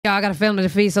Y'all got a family to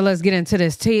feed, so let's get into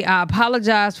this tea. I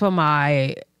apologize for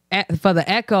the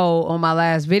echo on my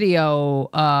last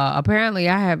video. Apparently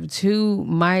I have two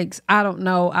mics. I don't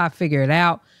know. I figure it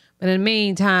out. But in the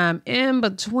meantime, in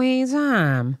between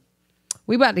time,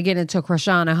 we about to get into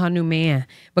Chrisean and her new man,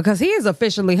 because he is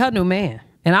officially her new man.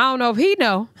 And I don't know if he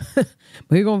know, but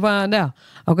we're going to find out.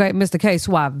 Okay, Mr. K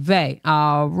Suave.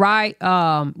 All right.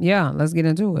 Yeah, let's get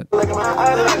into it.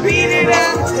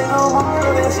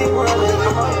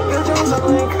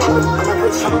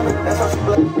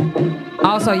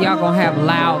 Also, y'all going to have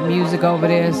loud music over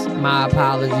this. My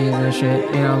apologies and shit.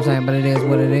 You know what I'm saying? But it is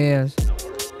what it is.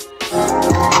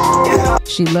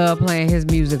 She loved playing his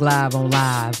music live on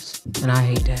lives. And I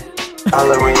hate that.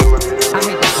 I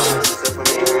hate that part.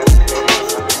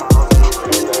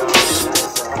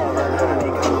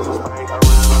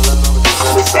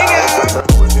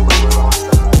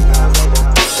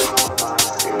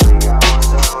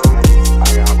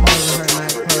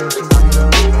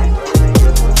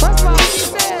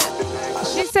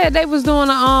 She said they was doing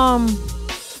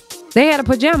they had a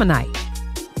pajama night.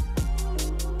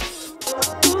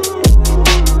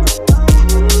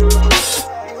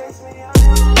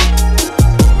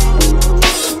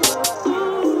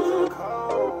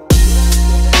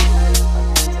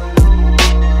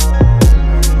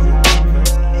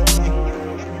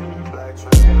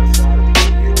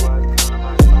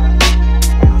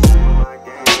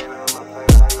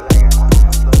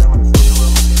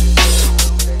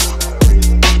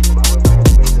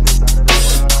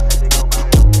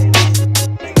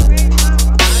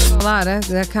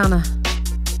 That kind of,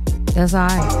 that's all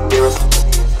right.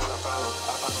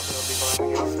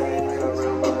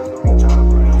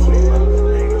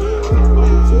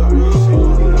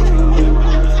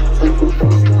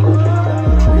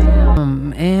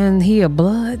 And he a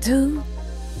blood too?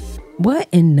 What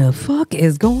in the fuck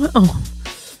is going on?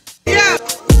 Yeah.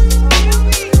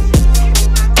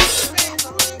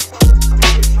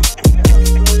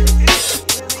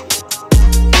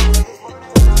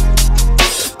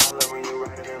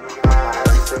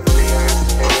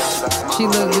 She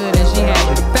looked good and she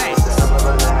had the facts.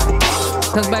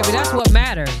 Because, baby, that's what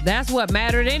matters. That's what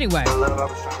mattered anyway.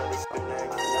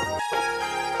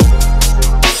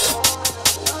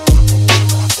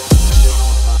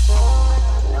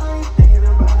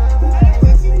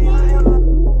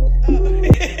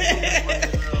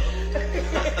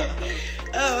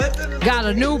 Got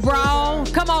a new bra.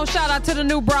 Come on, shout out to the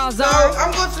new bra zone.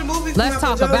 I'm going to the movies. Let's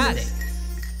talk about it.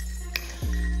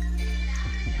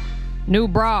 New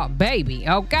bra, baby.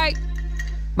 Okay.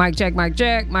 Mic check, mic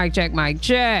check, mic check, mic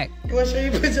check. You want to show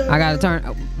you pajamas? I gotta turn.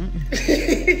 Oh,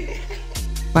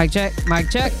 mic check, mic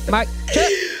check, mic check.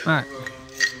 All right.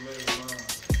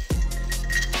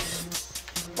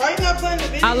 Why you not playing the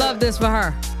video? I love this for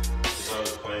her.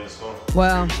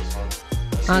 Well,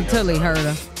 until he heard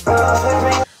her.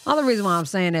 Only reason why I'm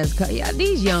saying that is because yeah,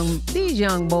 these young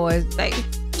boys, they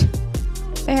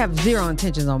have zero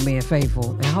intentions on being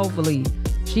faithful, and hopefully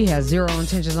she has zero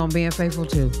intentions on being faithful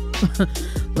too.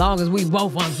 Long as we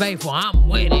both unfaithful, I'm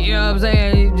with it. You know what I'm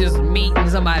saying? You just meeting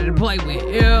somebody to play with.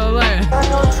 You know what I'm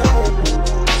saying?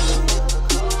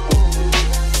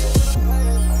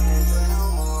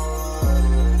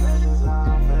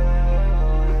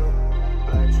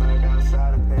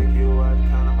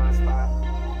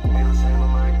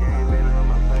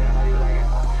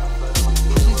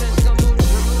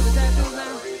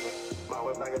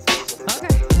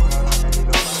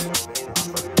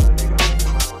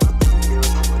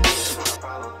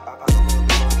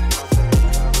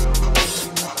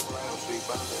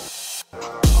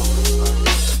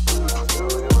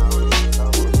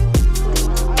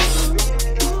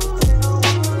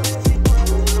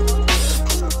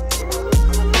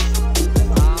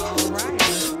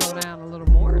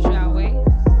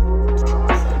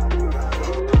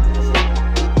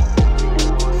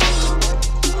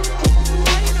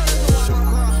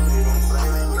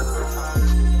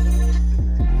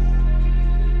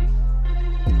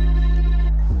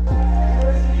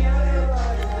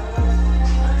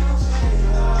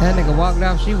 That nigga walked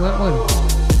off, she went with him.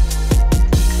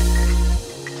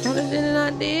 What did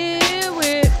I deal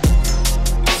with?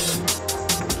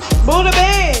 Buddha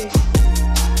bang!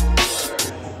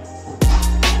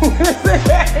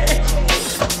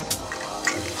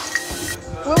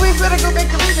 When we finna go make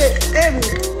a remix, Abby.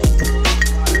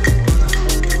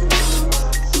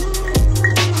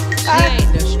 She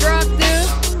ain't destructive.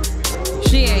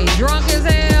 She ain't drunk as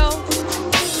hell.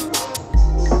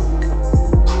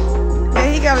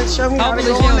 gotta show me how to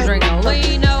hopefully go she on don't drink no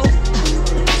lean, no.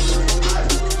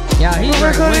 Yeah, he We're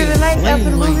drank recording lean. tonight after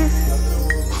the Lean. movies.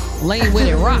 Lean with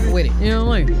it, rock with it. You know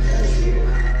what I mean?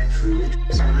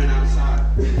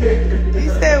 He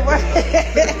said what?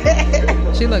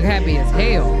 She look happy as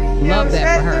hell. Love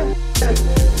that for her.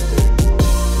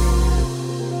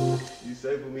 You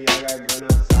say for me, I gotta run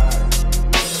outside.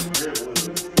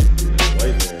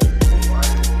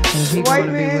 If he White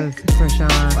gonna man. be with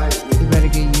Chrisean, you better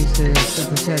get used to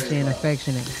super touchy and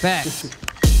affectionate. Facts.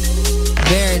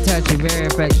 Very touchy, very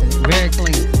affectionate, very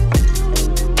clean.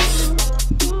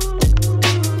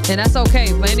 And that's okay.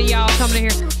 For any of y'all coming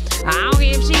in here, I don't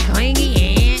care if she clingy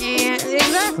and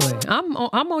exactly.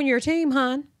 I'm on your team,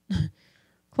 hon.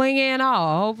 Clingy and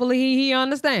all. Hopefully he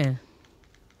understand.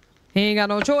 He ain't got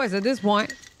no choice at this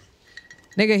point.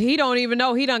 Nigga, he don't even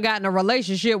know he done got in a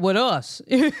relationship with us.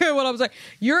 You get what I'm saying?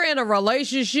 You're in a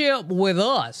relationship with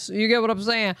us. You get what I'm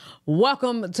saying?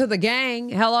 Welcome to the gang.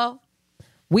 Hello?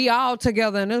 We all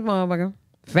together in this motherfucker.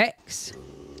 Facts.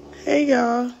 Hey,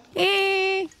 y'all.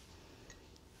 Eh.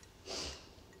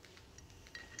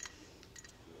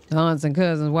 Aunts and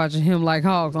cousins watching him like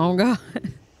hogs. Oh, God.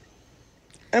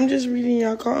 I'm just reading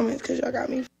y'all comments because y'all got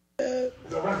me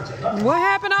up. What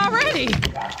happened already?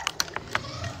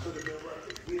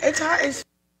 It's hot as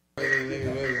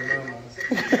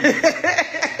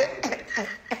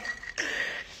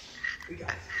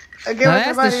Again,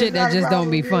 Now, that's the shit that just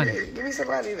don't be funny. Give me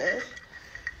somebody there.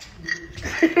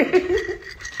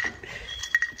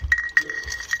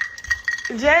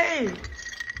 Jay.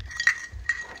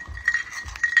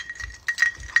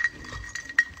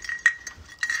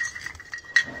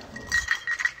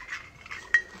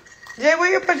 Jay,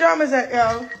 where your pajamas at,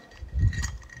 yo?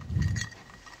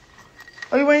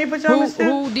 Oh, you wearing your pajamas too?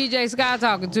 Who DJ Sky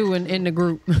talking to in the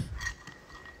group?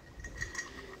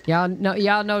 Y'all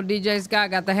know DJ Sky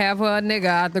got to have her nigga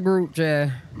out the group chat.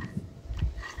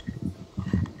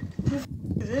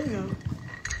 There you go.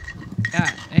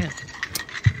 God damn.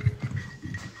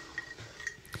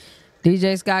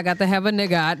 DJ Sky got to have a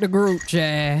nigga out the group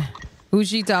chat. Who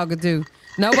she talking to?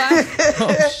 Nobody?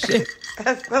 Oh shit.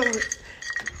 That's so...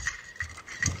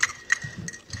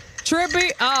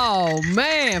 Trippy? Oh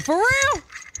man, for real?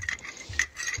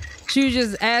 She was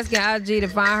just asking IG to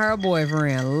find her a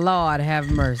boyfriend. Lord have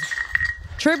mercy.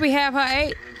 Trippy have her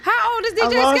 8. How old is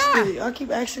DJ I lost Sky? it. I keep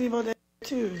asking about that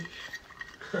too.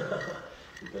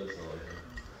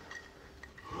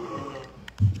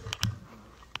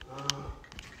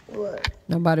 What?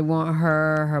 Nobody want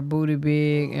her booty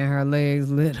big and her legs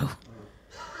little.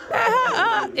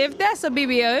 If that's a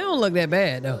BBL, it don't look that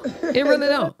bad though. It really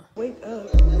don't. Wake up.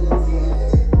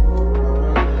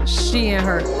 She and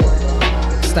her.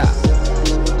 Stop.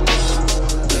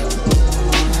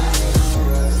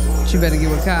 She better get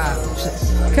with Kai.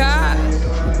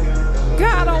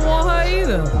 Kai don't want her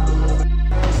either.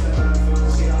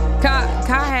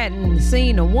 Kai hadn't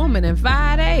seen a woman in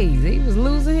 5 days. He was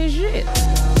losing his shit.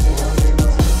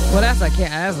 Well, that's a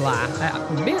lie.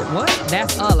 What?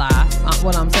 That's a lie.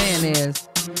 What I'm saying is,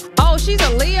 oh, she's a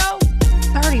Leo?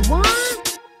 31?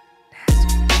 That's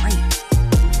great.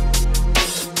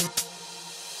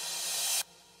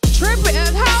 Trippy,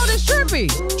 how old is Trippy?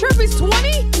 Trippy's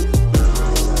 20?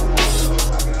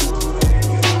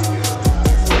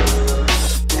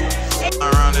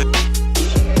 Around it.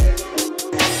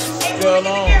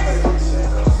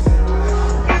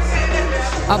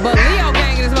 But Leo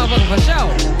gang in this motherfucker for sure.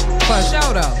 For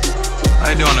sure though.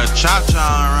 They doing a cha-cha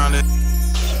around it.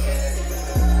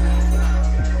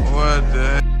 What the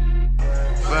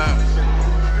heck?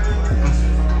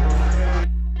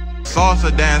 Salsa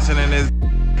dancing in this.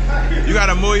 You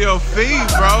gotta move your feet,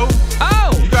 bro.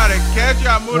 Oh! You gotta catch, you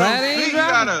gotta move That those ain't feet. You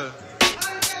right. gotta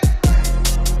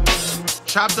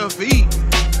chop the feet.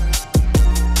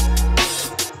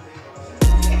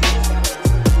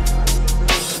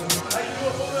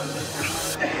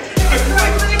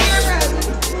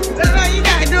 No, you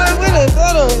gotta do it with us.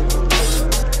 Hold on.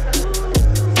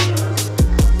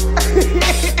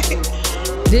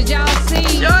 Did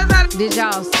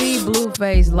y'all see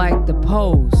Blueface like the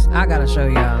pose? I gotta show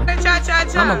y'all.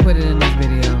 Cha-cha-cha. I'm gonna put it in this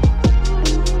video.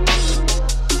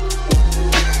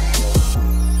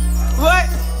 What?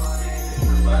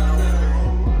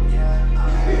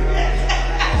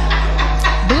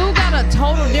 Blue got a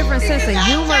total different sense of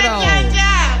humor though.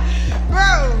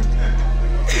 Bro.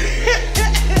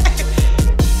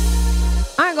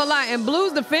 I ain't gonna lie, in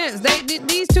Blue's defense,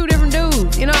 these two different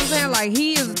dudes. You know what I'm saying? Like,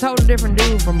 he is a total different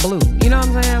dude from Blue. You know what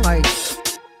I'm saying? Like,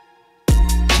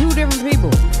 two different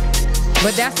people.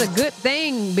 But that's a good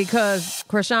thing because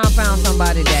Chrisean found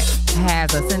somebody that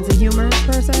has a sense of humor,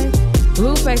 per se.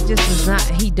 Blueface just does not,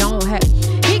 he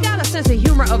got a sense of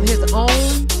humor of his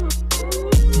own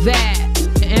that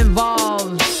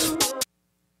involves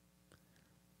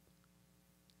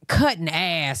cutting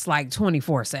ass like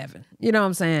 24/7. You know what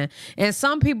I'm saying? And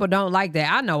some people don't like that.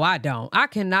 I know I don't. I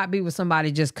cannot be with somebody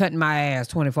just cutting my ass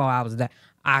 24 hours a day.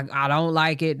 I don't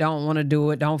like it. Don't want to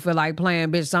do it. Don't feel like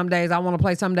playing, bitch. Some days I want to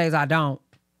play. Some days I don't.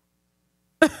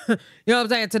 You know what I'm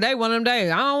saying? Today, one of them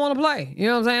days, I don't want to play. You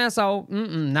know what I'm saying? So,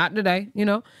 not today, you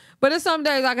know. But it's some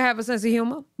days I can have a sense of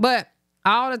humor. But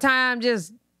all the time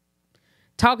just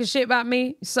talking shit about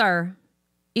me, sir,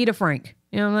 eat a Frank.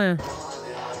 You know what I'm saying?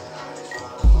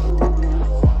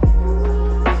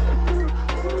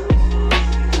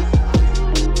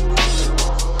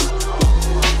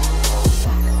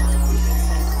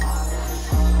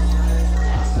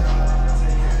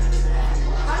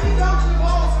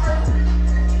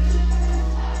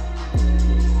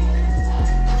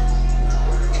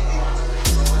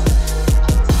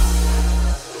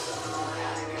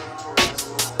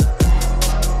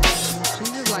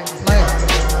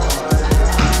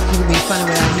 Funny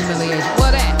without humiliation.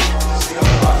 Well, that.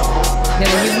 Yeah,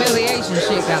 the humiliation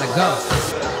shit gotta go.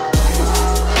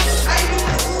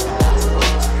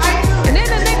 And then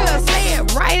the nigga will say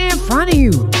it right in front of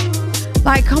you.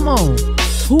 Like, come on.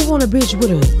 Who want a bitch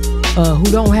with a,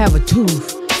 who don't have a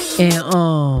tooth? And,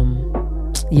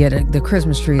 yeah, the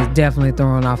Christmas tree is definitely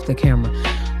throwing off the camera.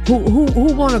 Who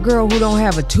want a girl who don't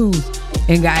have a tooth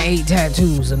and got 8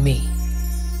 tattoos of me?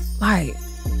 Like,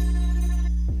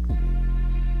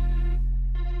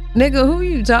 nigga, who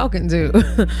you talking to?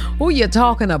 Who you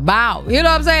talking about? You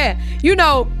know what I'm saying? You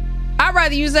know, I'd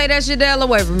rather you say that shit the hell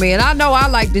away from me. And I know I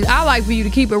like for you to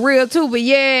keep it real too, but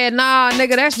yeah, nah,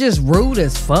 nigga, that's just rude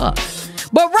as fuck.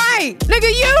 But right,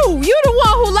 nigga, you the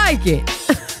one who like it.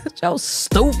 Yo,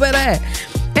 stupid ass.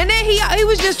 And then he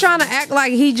was just trying to act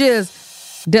like he just,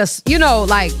 you know,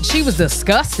 like she was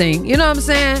disgusting. You know what I'm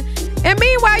saying? And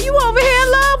meanwhile, you over here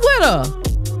in love with her.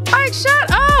 Like,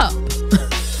 shut up.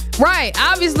 Right,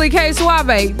 obviously K Suave,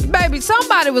 baby,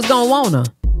 somebody was gonna want her.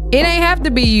 It ain't have to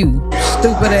be you,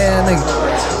 stupid ass nigga.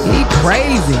 He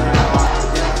crazy.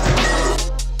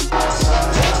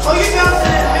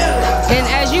 And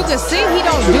as you can see, he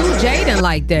don't do Jaden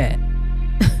like that.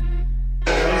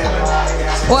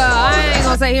 Well, I ain't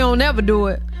gonna say he don't never do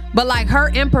it, but like her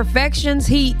imperfections,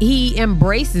 he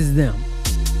embraces them.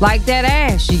 Like that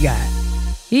ass she got.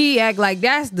 He act like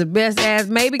that's the best ass,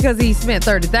 maybe because he spent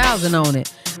 $30,000 on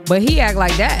it. But he act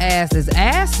like that ass is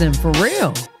assing for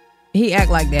real. He act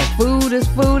like that food is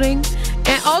fooding.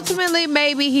 And ultimately,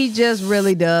 maybe he just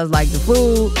really does like the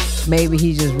food. Maybe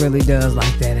he just really does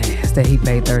like that ass that he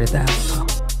paid $30,000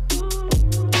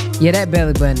 for. Yeah, that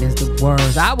belly button is the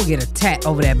worst. I would get a tat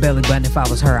over that belly button if I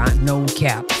was her. No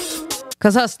cap.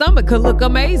 Because her stomach could look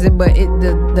amazing, but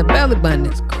the belly button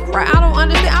is I don't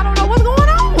understand. I don't know what's going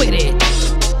on with it.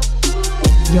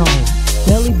 Yo.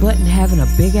 Belly button having a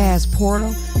big ass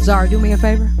portal. Zara, do me a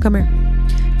favor. Come here.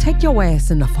 Take your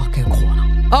ass in the fucking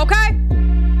corner. Okay?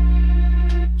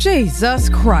 Jesus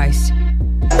Christ.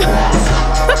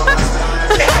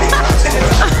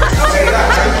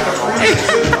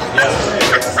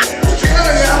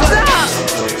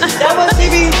 That was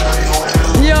TV.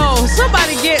 Yo,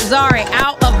 somebody get Zara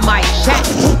out of my chat.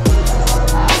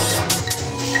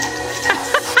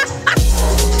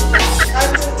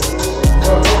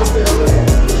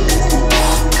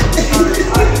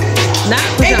 Not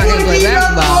Chrisean can play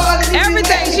basketball.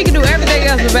 Everything, she can do everything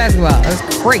else but basketball. That's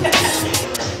great.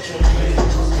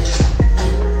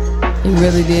 He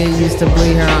really did used to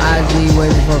bleed her on IG way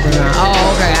before Chrisean.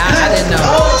 Oh, okay. I didn't know.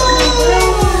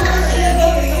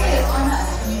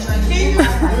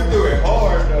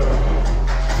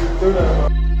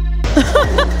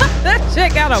 That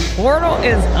chick out of portal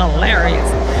is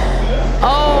hilarious.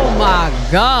 Oh my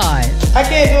God. I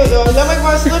can't do it though. Does that make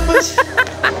my slippers?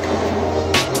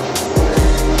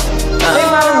 They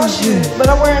my house shoes, but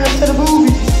I'm wearing them to the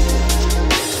movies.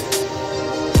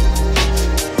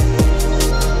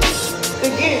 They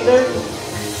get dirty.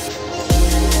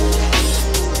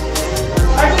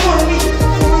 I just want to meet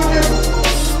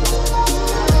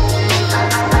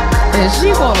and she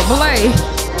wanna play.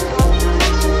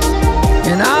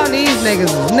 And all these niggas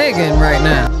is nigging right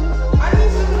now.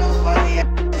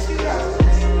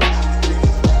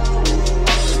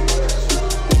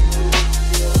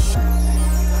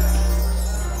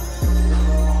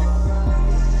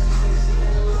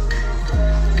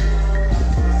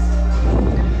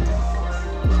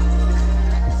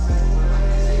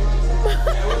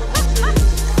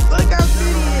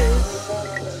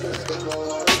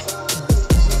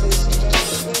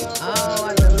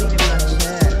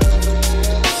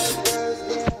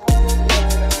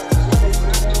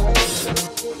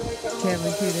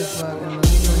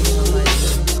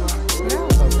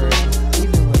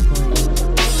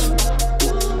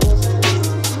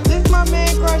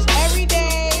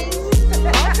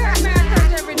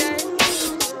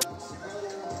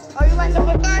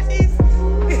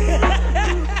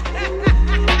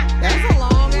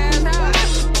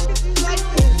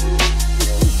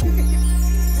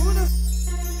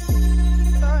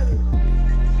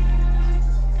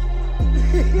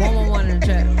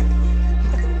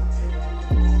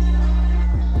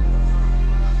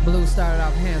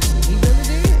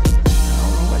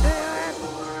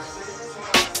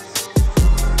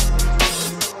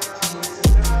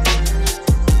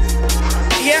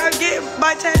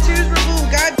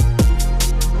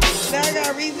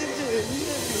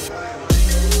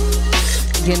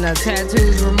 getting her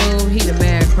tattoos removed. He the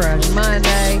Man Crush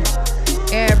Monday.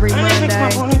 Every Monday. I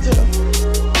didn't fix my ponytail.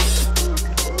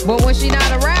 But when she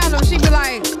not around him, she be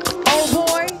like, oh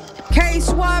boy, K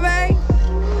Suave,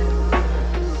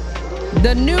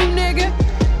 the new nigga.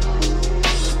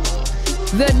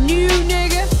 The new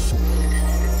nigga.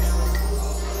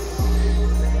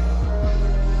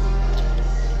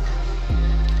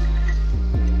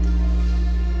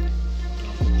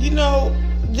 You know,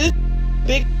 this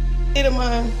big hit of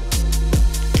mine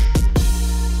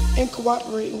and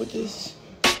cooperating with this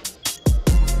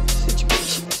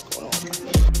situation that's going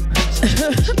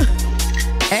on.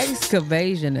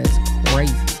 Excavation is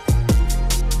crazy.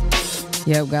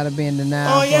 Yep, gotta be in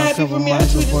denial yeah, for a couple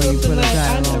months before you put a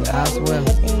title on it. I swear.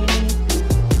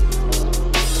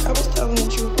 I was telling the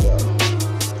truth, y'all.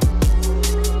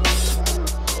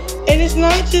 And it's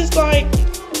not just like,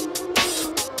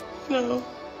 you know,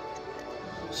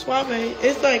 suave.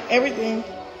 It's like everything.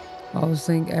 I was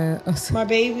thinking, my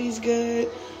baby's good.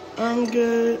 I'm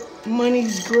good.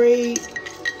 Money's great.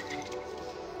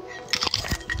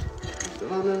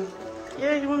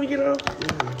 Yeah, you want me to get off?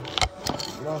 Yeah.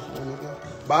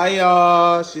 Bye,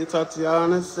 y'all. She'll talk to y'all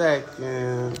in a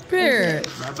second. Period.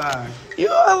 Bye-bye. You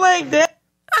are like that.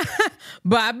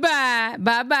 Bye-bye.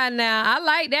 Bye-bye now. I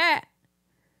like that.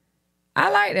 I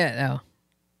like that,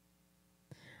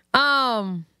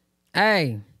 though.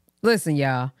 Hey, listen,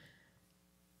 y'all.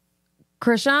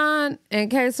 Chrisean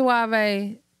and K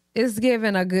Suave is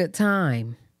giving a good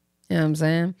time. You know what I'm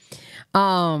saying?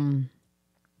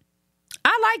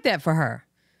 I like that for her.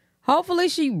 Hopefully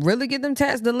she really get them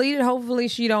tats deleted. Hopefully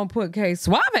she don't put K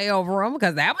Suave over them,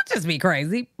 because that would just be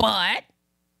crazy. But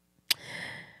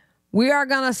we are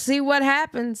going to see what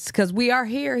happens, because we are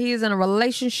here. He is in a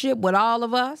relationship with all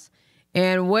of us.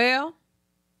 And, well,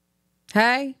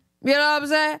 hey, you know what I'm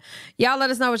saying? Y'all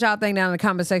let us know what y'all think down in the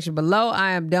comment section below.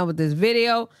 I am done with this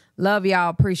video. Love y'all.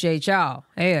 Appreciate y'all.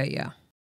 Hell yeah.